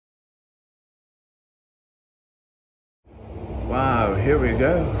So here we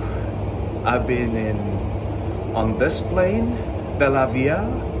go. I've been on this plane, Belavia.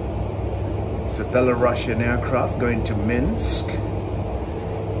 It's a Belarusian aircraft going to Minsk.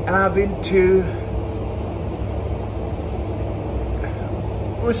 And I've been to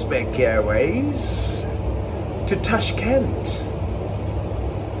Uzbek Airways to Tashkent.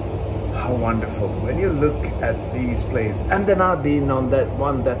 How wonderful when you look at these planes. And then I've been on that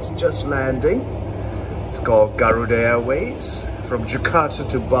one that's just landing. It's called Garuda Airways from Jakarta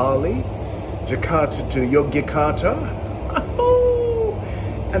to Bali, Jakarta to Yogyakarta.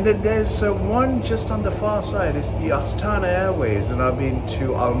 And then there's one just on the far side. It's the Astana Airways, and I've been to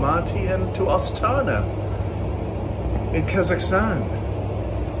Almaty and to Astana in Kazakhstan.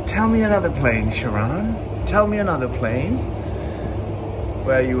 Tell me another plane, Sharon. Tell me another plane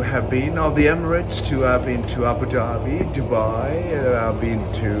where you have been. Oh, the Emirates too. I've been to Abu Dhabi, Dubai, and I've been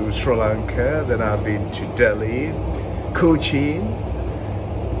to Sri Lanka, then I've been to Delhi, Cochin.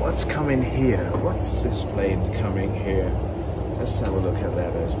 What's coming here? What's this plane coming here? Let's have a look at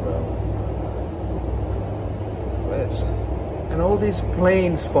that as well. And all these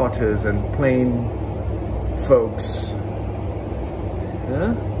plane spotters and plane folks,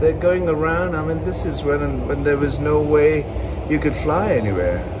 they're going around. I mean, this is when there was no way you could fly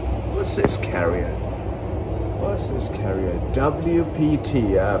anywhere. What's this carrier? What's this carrier?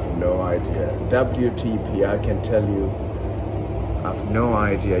 WPT, I have no idea. WTP, I can tell you, I have no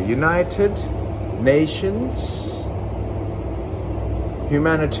idea. United Nations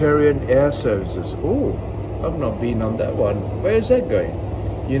Humanitarian Air Services. Oh, I've not been on that one. Where is that going?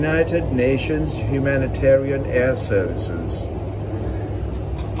 United Nations Humanitarian Air Services.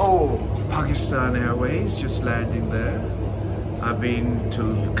 Oh, Pakistan Airways, just landing there. I've been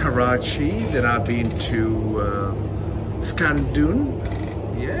to Karachi, then I've been to Skandun.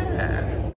 Yeah.